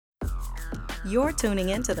You're tuning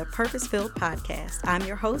in to the Purpose Filled Podcast. I'm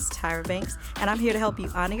your host, Tyra Banks, and I'm here to help you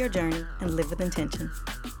honor your journey and live with intention.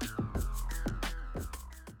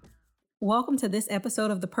 Welcome to this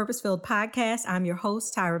episode of the Purpose Filled Podcast. I'm your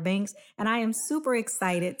host, Tyra Banks, and I am super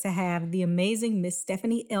excited to have the amazing Miss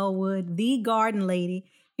Stephanie Elwood, the garden lady,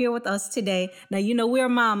 here with us today. Now, you know we're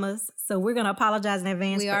mamas, so we're going to apologize in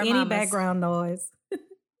advance for any background noise.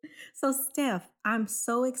 So, Steph, I'm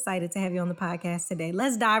so excited to have you on the podcast today.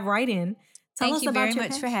 Let's dive right in. Thank you very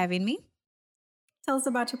much for having me. Tell us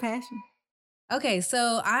about your passion. Okay,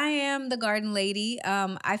 so I am the garden lady.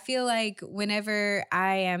 I feel like whenever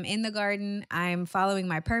I am in the garden, I'm following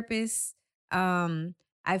my purpose.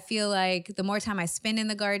 I feel like the more time I spend in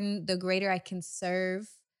the garden, the greater I can serve.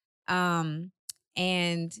 And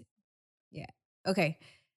yeah, okay.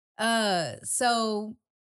 So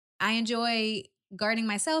I enjoy gardening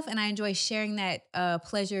myself, and I enjoy sharing that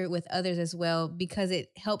pleasure with others as well, because it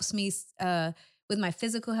helps me with my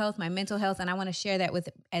physical health, my mental health, and I want to share that with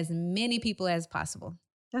as many people as possible.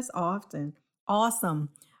 That's awesome.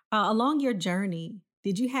 Along your journey,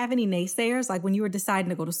 did you have any naysayers? Like when you were deciding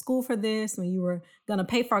to go to school for this, when you were going to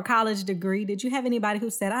pay for a college degree, did you have anybody who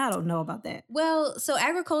said, I don't know about that? Well, so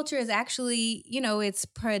agriculture is actually, it's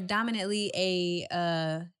predominantly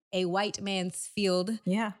a white man's field.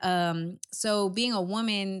 Yeah. So being a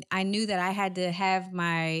woman, I knew that I had to have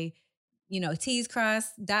my T's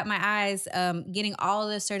crossed, dot my I's, getting all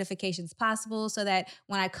the certifications possible so that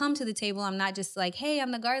when I come to the table, I'm not just like, hey,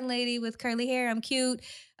 I'm the garden lady with curly hair, I'm cute.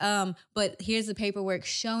 But here's the paperwork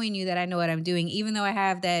showing you that I know what I'm doing. Even though I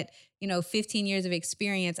have that, 15 years of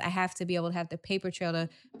experience, I have to be able to have the paper trail to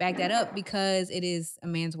back that up, because it is a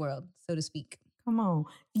man's world, so to speak. Come on.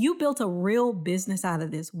 You built a real business out of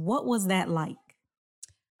this. What was that like?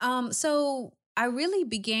 So I really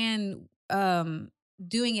began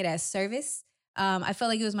doing it as service. I felt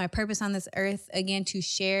like it was my purpose on this earth, again, to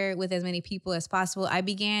share with as many people as possible. I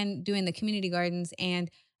began doing the community gardens, and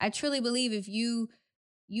I truly believe if you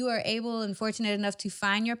are able and fortunate enough to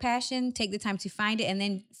find your passion, take the time to find it, and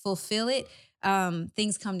then fulfill it,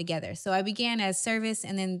 things come together. So I began as service,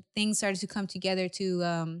 and then things started to come together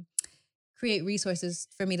to create resources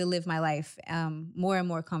for me to live my life more and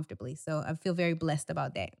more comfortably. So I feel very blessed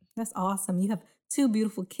about that. That's awesome. You have 2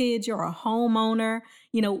 beautiful kids. You're a homeowner.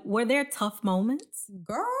 Were there tough moments?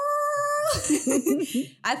 Girl,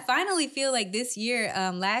 I finally feel like this year,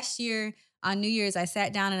 last year on New Year's, I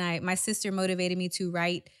sat down and my sister motivated me to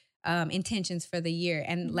write intentions for the year.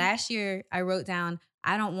 And last year I wrote down,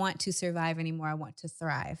 I don't want to survive anymore. I want to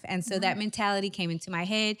thrive. And so that mentality came into my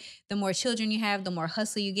head. The more children you have, the more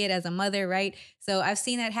hustle you get as a mother, right? So I've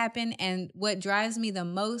seen that happen. And what drives me the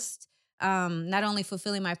most, not only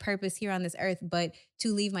fulfilling my purpose here on this earth, but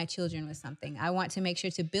to leave my children with something. I want to make sure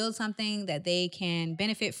to build something that they can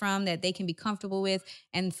benefit from, that they can be comfortable with,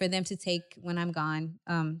 and for them to take when I'm gone,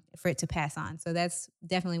 for it to pass on. So that's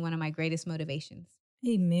definitely one of my greatest motivations.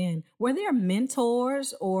 Amen. Were there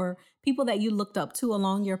mentors or people that you looked up to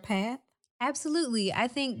along your path? Absolutely. I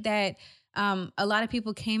think that a lot of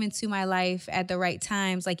people came into my life at the right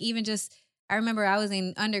times. Like even just, I remember I was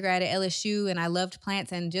in undergrad at LSU and I loved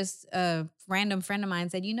plants, and just a random friend of mine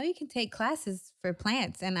said, you can take classes for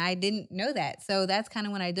plants. And I didn't know that. So that's kind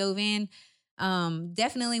of when I dove in.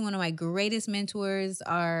 Definitely one of my greatest mentors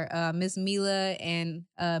are Miss Mila and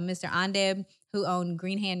Mr. Andeb, who own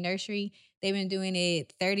Green Hand Nursery. They've been doing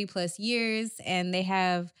it 30 plus years, and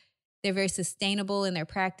they're very sustainable in their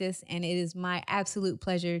practice, and it is my absolute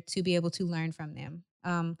pleasure to be able to learn from them.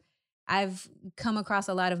 I've come across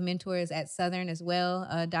a lot of mentors at Southern as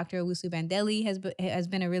well. Dr. Owusu Bandeli has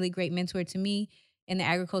been a really great mentor to me in the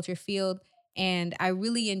agriculture field, and I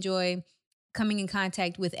really enjoy coming in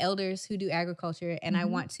contact with elders who do agriculture, and I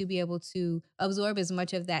want to be able to absorb as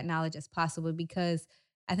much of that knowledge as possible, because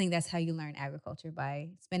I think that's how you learn agriculture,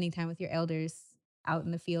 by spending time with your elders out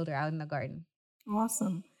in the field or out in the garden.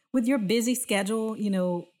 Awesome. With your busy schedule,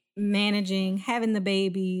 managing, having the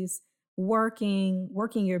babies, working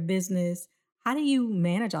your business, how do you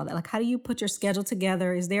manage all that? Like, how do you put your schedule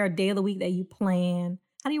together? Is there a day of the week that you plan?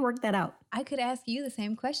 How do you work that out? I could ask you the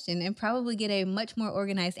same question and probably get a much more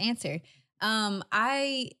organized answer.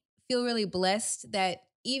 I feel really blessed that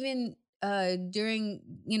even during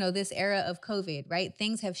this era of COVID, right,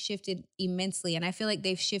 things have shifted immensely, and I feel like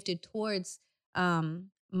they've shifted towards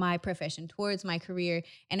my profession, towards my career,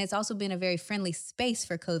 and it's also been a very friendly space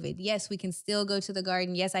for COVID. Yes, we can still go to the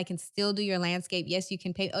garden. Yes, I can still do your landscape. Yes, you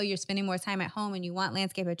can pay. Oh, you're spending more time at home and you want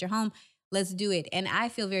landscape at your home. Let's do it. And I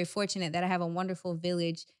feel very fortunate that I have a wonderful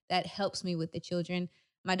village that helps me with the children.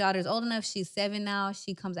 My daughter's old enough. She's 7 now.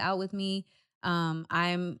 She comes out with me.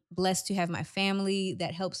 I'm blessed to have my family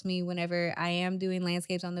that helps me whenever I am doing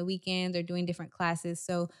landscapes on the weekends or doing different classes.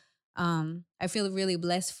 So I feel really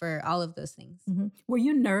blessed for all of those things. Were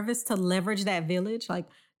you nervous to leverage that village? Like,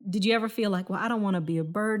 did you ever feel like, well, I don't want to be a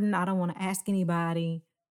burden. I don't want to ask anybody.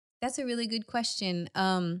 That's a really good question.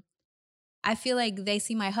 I feel like they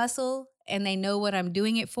see my hustle and they know what I'm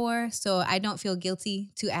doing it for, so I don't feel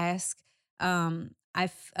guilty to ask.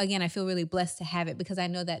 Again, I feel really blessed to have it because I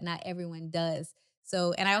know that not everyone does.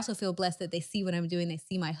 So, and I also feel blessed that they see what I'm doing, they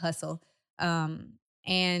see my hustle,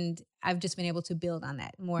 and I've just been able to build on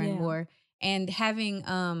that more and Yeah. more. And having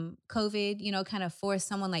COVID, kind of forced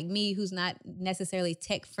someone like me who's not necessarily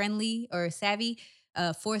tech friendly or savvy,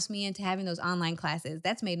 forced me into having those online classes.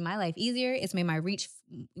 That's made my life easier. It's made my reach,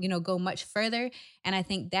 go much further. And I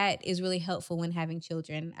think that is really helpful when having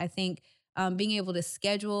children. I think being able to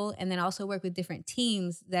schedule and then also work with different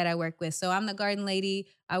teams that I work with. So I'm the garden lady.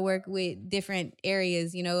 I work with different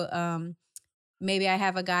areas, maybe I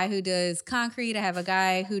have a guy who does concrete. I have a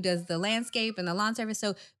guy who does the landscape and the lawn service.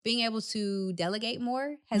 So being able to delegate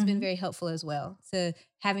more has been hmm very helpful as well to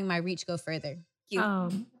having my reach go further. You.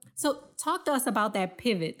 Um, so talk to us about that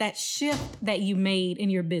pivot, that shift that you made in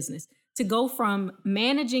your business to go from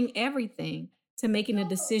managing everything to making a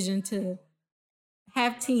decision to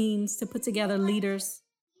have teams, to put together leaders.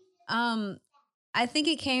 Um, I think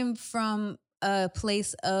it came from a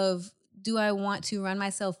place of, do I want to run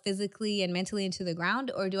myself physically and mentally into the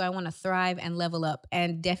ground, or do I want to thrive and level up?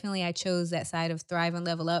 And definitely I chose that side of thrive and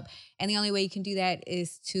level up. And the only way you can do that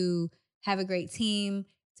is to have a great team,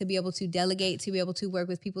 to be able to delegate, to be able to work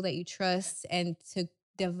with people that you trust, and to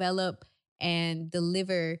develop and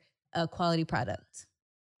deliver a quality product.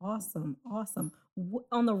 Awesome. Awesome.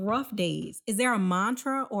 On the rough days, is there a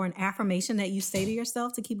mantra or an affirmation that you say to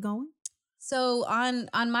yourself to keep going? So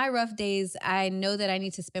on my rough days, I know that I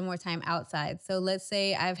need to spend more time outside. So let's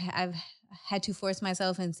say I've had to force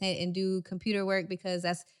myself and sit and do computer work because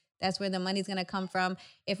that's where the money's gonna come from.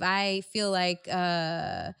 If I feel like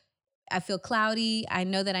I feel cloudy, I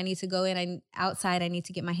know that I need to go in and outside. I need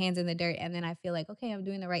to get my hands in the dirt, and then I feel like, okay, I'm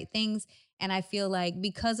doing the right things. And I feel like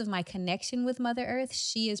because of my connection with Mother Earth,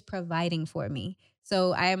 she is providing for me.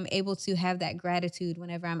 So I am able to have that gratitude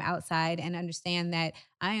whenever I'm outside and understand that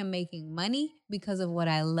I am making money because of what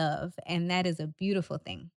I love. And that is a beautiful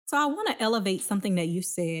thing. So I want to elevate something that you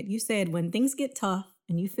said. You said when things get tough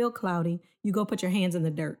and you feel cloudy, you go put your hands in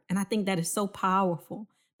the dirt. And I think that is so powerful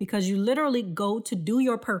because you literally go to do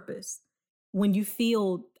your purpose when you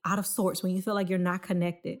feel out of sorts, when you feel like you're not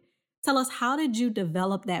connected. Tell us, how did you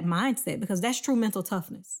develop that mindset? Because that's true mental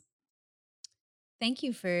toughness. Thank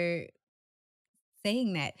you for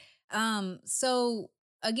saying that. So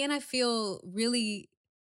again, I feel really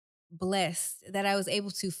blessed that I was able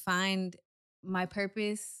to find my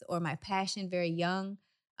purpose or my passion very young.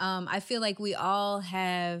 I feel like we all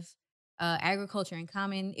have agriculture in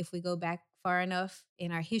common if we go back far enough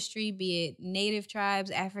in our history, be it native tribes,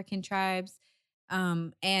 African tribes.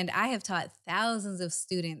 And I have taught thousands of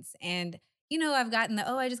students. And, I've gotten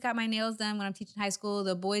I just got my nails done when I'm teaching high school.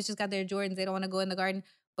 The boys just got their Jordans. They don't want to go in the garden.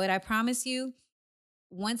 But I promise you,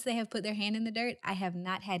 once they have put their hand in the dirt, I have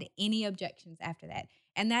not had any objections after that.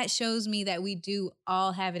 And that shows me that we do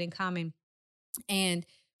all have it in common. And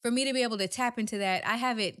for me to be able to tap into that, I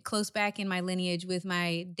have it close back in my lineage with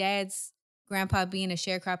my dad's grandpa being a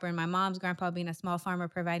sharecropper and my mom's grandpa being a small farmer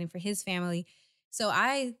providing for his family. So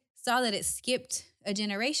I saw that it skipped a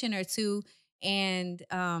generation or two. And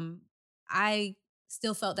I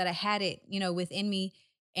still felt that I had it, within me.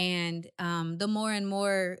 And the more and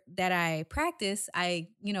more that I practice, I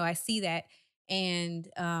see that. And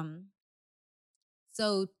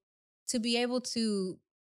so to be able to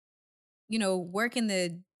work in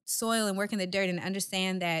the soil and work in the dirt and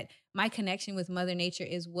understand that my connection with Mother Nature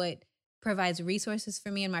is what provides resources for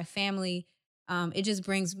me and my family. It just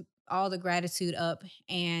brings all the gratitude up,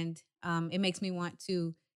 and it makes me want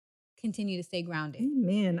to continue to stay grounded.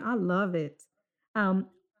 Amen. I love it. Um,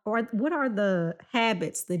 or what are the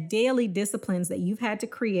habits, the daily disciplines that you've had to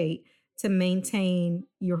create to maintain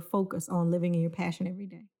your focus on living in your passion every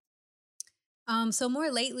day? So more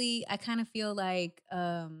lately, I kind of feel like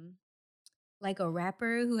a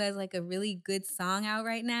rapper who has like a really good song out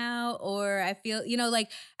right now, or I feel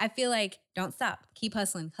I feel like don't stop, keep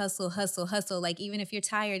hustling, hustle, hustle, hustle. Like even if you're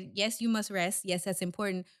tired, yes, you must rest, yes, that's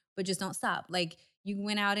important, but just don't stop. Like you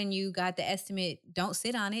went out and you got the estimate, don't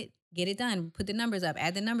sit on it, get it done, put the numbers up,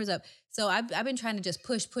 add the numbers up. So I've been trying to just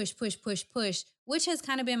push, push, push, push, push, which has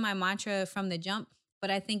kind of been my mantra from the jump.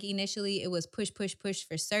 But I think initially it was push, push, push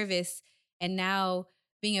for service, and now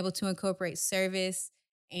being able to incorporate service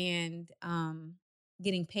and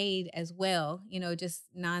getting paid as well, just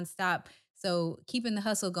nonstop. So keeping the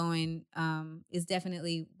hustle going is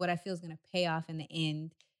definitely what I feel is going to pay off in the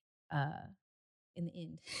end. Uh, in the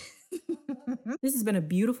end. This has been a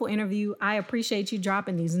beautiful interview. I appreciate you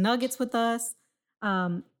dropping these nuggets with us.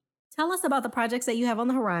 Um, Tell us about the projects that you have on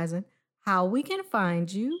the horizon, how we can find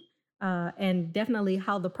you, and definitely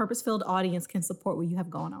how the purpose-filled audience can support what you have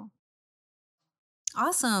going on.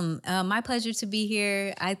 Awesome. My pleasure to be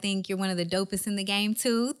here. I think you're one of the dopest in the game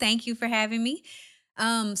too. Thank you for having me.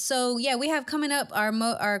 So yeah, we have coming up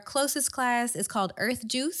our closest class is called Earth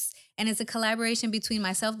Juice, and it's a collaboration between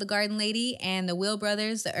myself, the Garden Lady, and the Will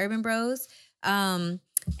Brothers, the Urban Bros.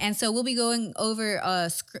 And so we'll be going over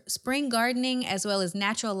spring gardening as well as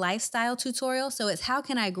natural lifestyle tutorial. So it's how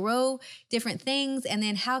can I grow different things, and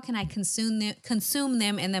then how can I consume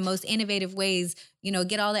them in the most innovative ways.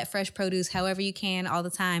 Get all that fresh produce however you can all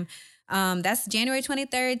the time. That's January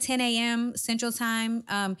 23rd, 10 a.m. Central Time.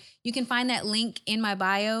 You can find that link in my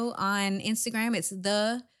bio on Instagram. It's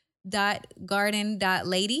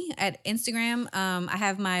the.garden.lady at Instagram. I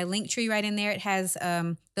have my link tree right in there. It has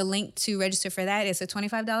the link to register for that. It's a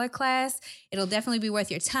 $25 class. It'll definitely be worth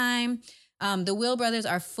your time. The Will Brothers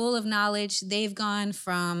are full of knowledge. They've gone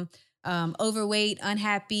from overweight,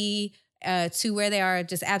 unhappy, to where they are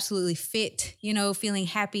just absolutely fit, feeling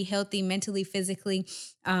happy, healthy, mentally, physically.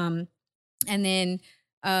 And then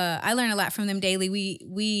I learn a lot from them daily.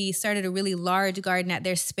 We started a really large garden at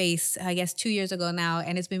their space, I guess 2 years ago now,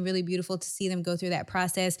 and it's been really beautiful to see them go through that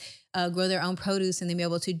process, grow their own produce, and then be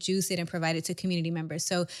able to juice it and provide it to community members.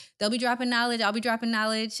 So they'll be dropping knowledge. I'll be dropping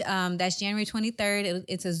knowledge. That's January 23rd.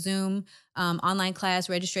 It's a Zoom online class.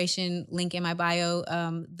 Registration link in my bio,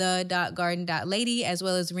 the.garden.lady, as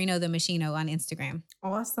well as Reno the Machino on Instagram.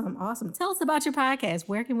 Awesome. Tell us about your podcast.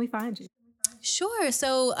 Where can we find you? Sure.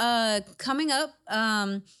 So coming up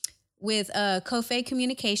with Kofe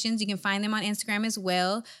Communications, you can find them on Instagram as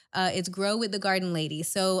well. It's Grow with the Garden Lady.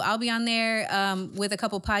 So I'll be on there with a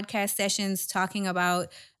couple podcast sessions talking about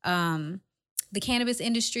the cannabis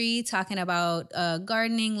industry, talking about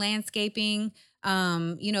gardening, landscaping,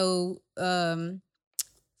 food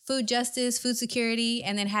justice, food security,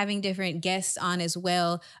 and then having different guests on as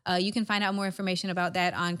well. You can find out more information about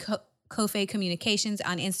that on Kofe Communications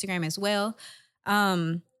on Instagram as well.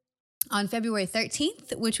 On February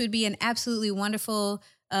 13th, which would be an absolutely wonderful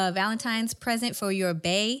Valentine's present for your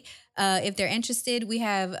bae. If they're interested, we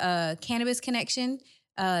have Cannabis Connection.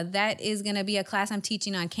 That is going to be a class I'm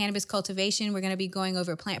teaching on cannabis cultivation. We're going to be going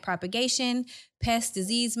over plant propagation, pest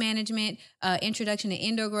disease management, introduction to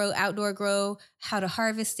indoor grow, outdoor grow, how to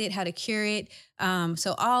harvest it, how to cure it.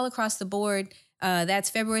 So all across the board. That's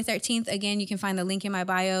February 13th. Again, you can find the link in my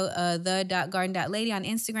bio, the.garden.lady on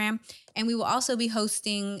Instagram. And we will also be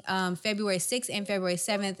hosting February 6th and February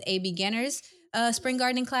 7th a beginner's spring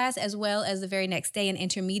gardening class, as well as the very next day an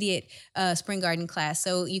intermediate spring garden class.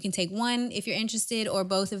 So you can take one if you're interested, or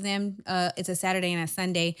both of them. It's a Saturday and a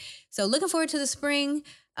Sunday. So looking forward to the spring.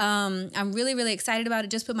 I'm really, really excited about it.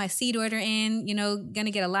 Just put my seed order in, going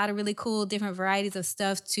to get a lot of really cool different varieties of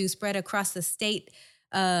stuff to spread across the state.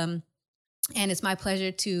 And it's my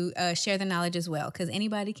pleasure to share the knowledge as well, because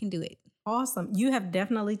anybody can do it. Awesome. You have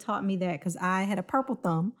definitely taught me that, because I had a purple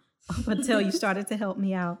thumb up until you started to help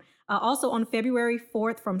me out. Also on February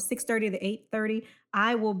 4th from 6:30 to 8:30,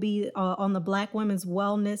 I will be on the Black Women's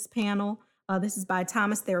Wellness panel. This is by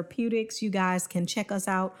Thomas Therapeutics. You guys can check us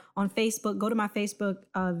out on Facebook. Go to my Facebook,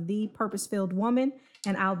 The Purpose-Filled Woman,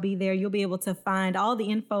 and I'll be there. You'll be able to find all the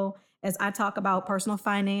info as I talk about personal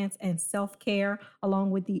finance and self-care, along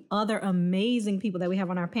with the other amazing people that we have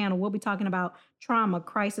on our panel. We'll be talking about trauma,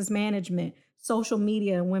 crisis management, social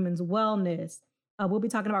media and women's wellness. We'll be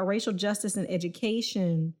talking about racial justice and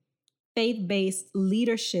education, faith-based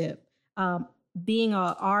leadership, being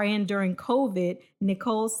a RN during COVID.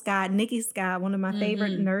 Nikki Scott, one of my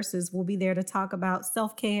favorite nurses, will be there to talk about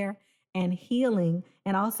self-care and healing.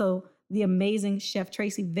 And also the amazing Chef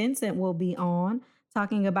Tracy Vincent will be on,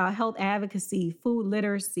 talking about health advocacy, food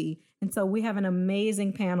literacy. And so we have an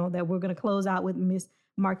amazing panel that we're going to close out with Miss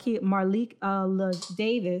Marlique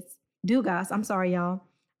Dugas, I'm sorry, y'all,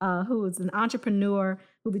 who is an entrepreneur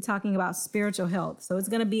who'll be talking about spiritual health. So it's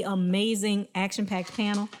going to be amazing, action-packed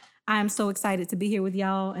panel. I'm so excited to be here with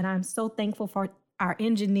y'all, and I'm so thankful for our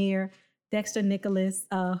engineer, Dexter Nicholas,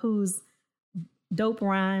 whose dope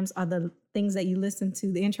rhymes are the things that you listen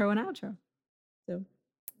to, the intro and outro. So.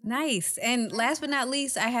 Nice. And last but not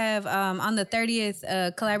least, I have on the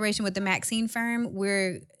 30th collaboration with the Maxine firm.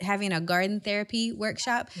 We're having a garden therapy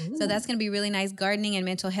workshop. Ooh. So that's going to be really nice, gardening and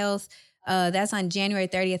mental health. That's on January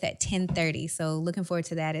 30th at 10:30. So looking forward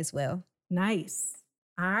to that as well. Nice.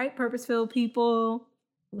 All right, Purpose-Filled people.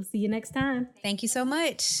 We'll see you next time. Thank you so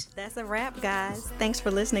much. That's a wrap, guys. Thanks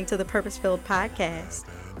for listening to the Purpose Filled Podcast.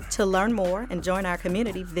 To learn more and join our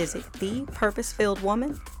community, visit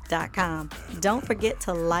thepurposefilledwoman.com. Don't forget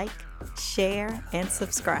to like, share, and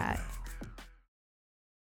subscribe.